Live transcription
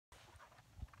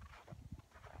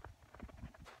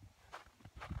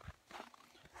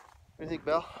do you think,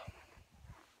 Belle?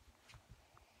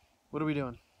 What are we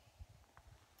doing?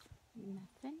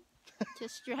 Nothing.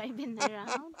 Just driving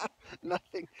around.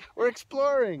 Nothing. We're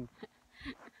exploring.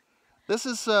 This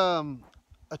is a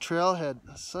trailhead.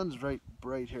 The sun's right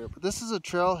bright here, but this is a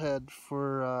trailhead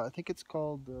for I think it's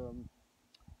called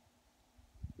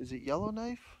is it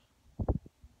Yellowknife?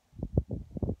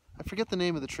 I forget the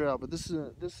name of the trail, but this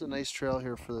is a nice trail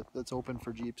here that's open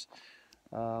for jeeps.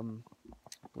 Um,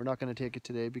 we're not going to take it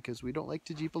today because we don't like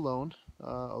to jeep alone.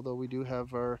 Although we do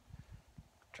have our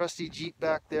trusty jeep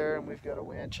back there, and we've got a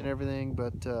winch and everything,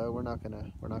 but we're not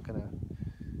gonna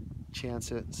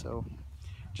chance it. So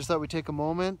just thought we'd take a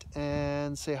moment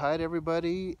and say hi to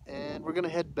everybody, and we're gonna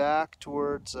head back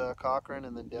towards Cochrane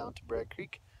and then down to Bragg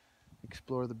Creek,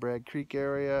 explore the Bragg Creek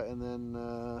area, and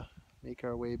then make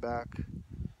our way back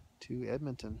to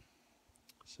Edmonton.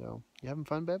 So you having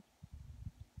fun, babe?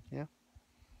 Yeah.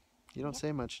 You don't Yep.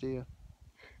 say much, do you?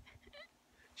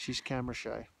 She's camera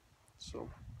shy. So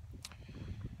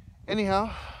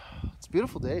anyhow, it's a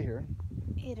beautiful day here.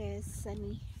 It is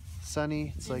sunny.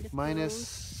 Sunny. It's And like the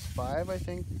 -5, I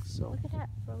think. So Look at that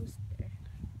froze there.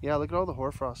 yeah, look at all the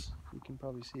hoarfrost. You can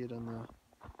probably see it on the.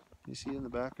 You see it in the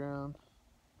background.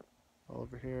 All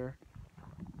over here.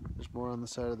 There's more on the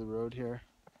side of the road here.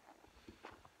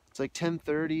 It's like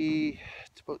 10:30.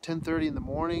 It's about 10:30 in the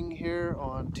morning here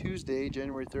on Tuesday,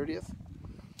 January 30th.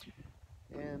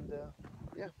 And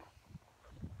yeah,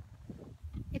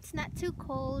 It's not too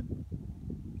cold.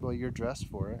 well, you're dressed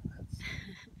for it.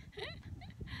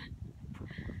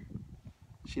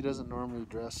 She doesn't normally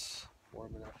dress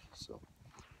warm enough, so.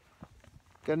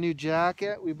 Got a new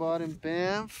jacket we bought in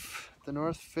Banff, the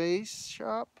North Face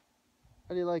shop.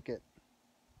 How do you like it?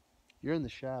 You're in the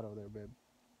shadow there, babe.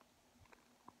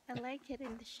 I like it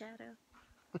in the shadow.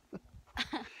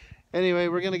 Anyway,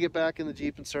 we're going to get back in the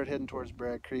Jeep and start heading towards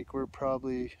Bragg Creek. We're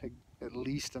probably at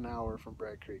least an hour from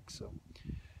Bragg Creek, so.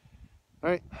 All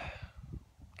right.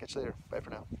 Catch you later. Bye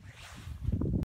for now.